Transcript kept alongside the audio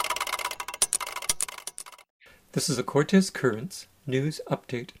This is a Cortes Currents news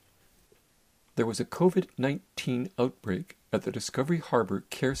update. There was a COVID-19 outbreak at the Discovery Harbour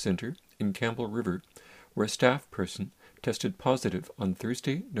Care Centre in Campbell River, where a staff person tested positive on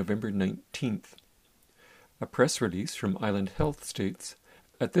Thursday, November 19th. A press release from Island Health states,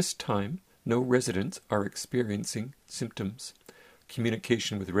 "At this time, no residents are experiencing symptoms.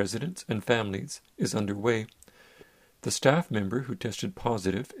 Communication with residents and families is underway. The staff member who tested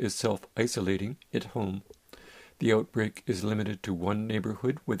positive is self-isolating at home. The outbreak is limited to one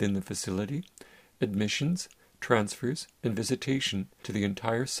neighbourhood within the facility. Admissions, transfers, and visitation to the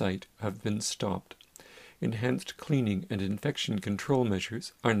entire site have been stopped. Enhanced cleaning and infection control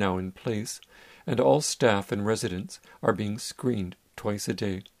measures are now in place, and all staff and residents are being screened twice a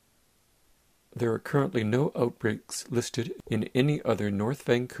day." There are currently no outbreaks listed in any other North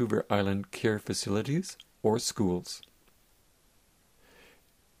Vancouver Island care facilities or schools.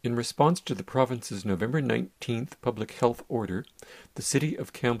 In response to the province's November 19th public health order, the City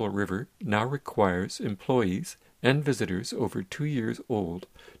of Campbell River now requires employees and visitors over 2 years old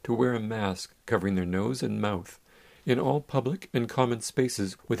to wear a mask covering their nose and mouth in all public and common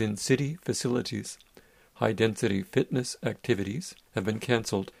spaces within city facilities. High-density fitness activities have been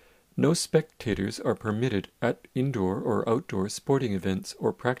cancelled. No spectators are permitted at indoor or outdoor sporting events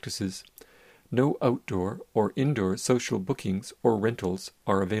or practices. No outdoor or indoor social bookings or rentals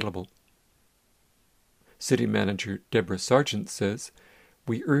are available. City Manager Deborah Sargent says,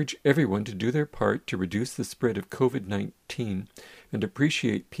 "We urge everyone to do their part to reduce the spread of COVID-19 and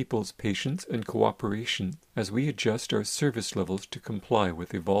appreciate people's patience and cooperation as we adjust our service levels to comply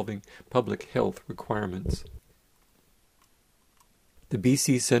with evolving public health requirements." The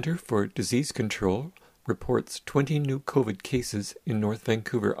BC Centre for Disease Control reports 20 new COVID cases in North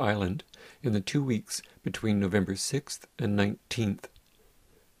Vancouver Island in the 2 weeks between November 6th and 19th.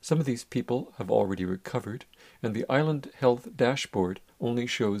 Some of these people have already recovered, and the Island Health dashboard only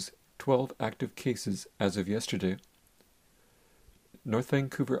shows 12 active cases as of yesterday. North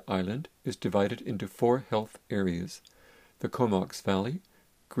Vancouver Island is divided into 4 health areas: the Comox Valley,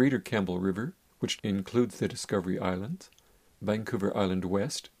 Greater Campbell River, which includes the Discovery Islands, Vancouver Island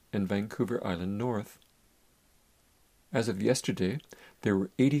West, and Vancouver Island North. As of yesterday, there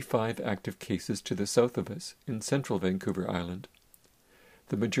were 85 active cases to the south of us in central Vancouver Island.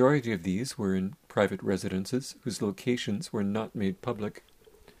 The majority of these were in private residences whose locations were not made public.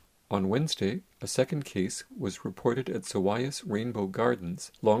 On Wednesday, a second case was reported at Sawayas Rainbow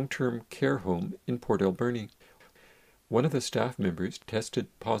Gardens long-term care home in Port Alberni. One of the staff members tested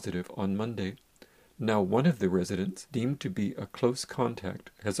positive on Monday. Now one of the residents, deemed to be a close contact,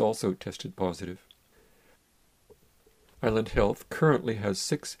 has also tested positive. Island Health currently has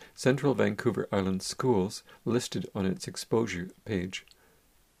 6 Central Vancouver Island schools listed on its exposure page.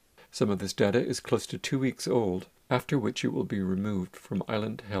 Some of this data is close to 2 weeks old, after which it will be removed from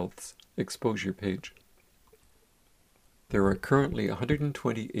Island Health's exposure page. There are currently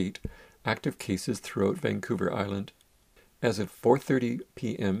 128 active cases throughout Vancouver Island. As of 4:30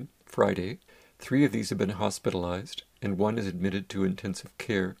 p.m. Friday, 3 of these have been hospitalized, and 1 is admitted to intensive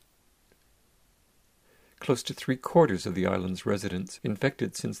care. Close to 3/4 of the island's residents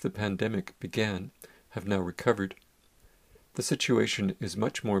infected since the pandemic began have now recovered. The situation is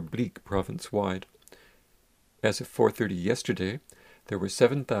much more bleak province-wide. As of 4:30 yesterday, there were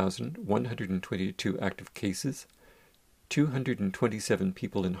 7,122 active cases, 227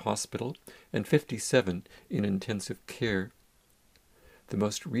 people in hospital, and 57 in intensive care. The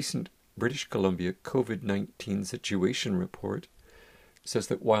most recent British Columbia COVID-19 situation report says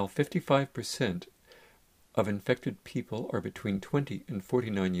that while 55% of infected people are between 20 and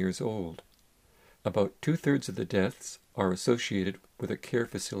 49 years old, about 2/3 of the deaths are associated with a care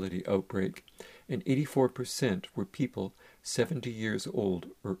facility outbreak, and 84% were people 70 years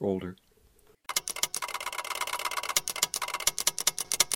old or older.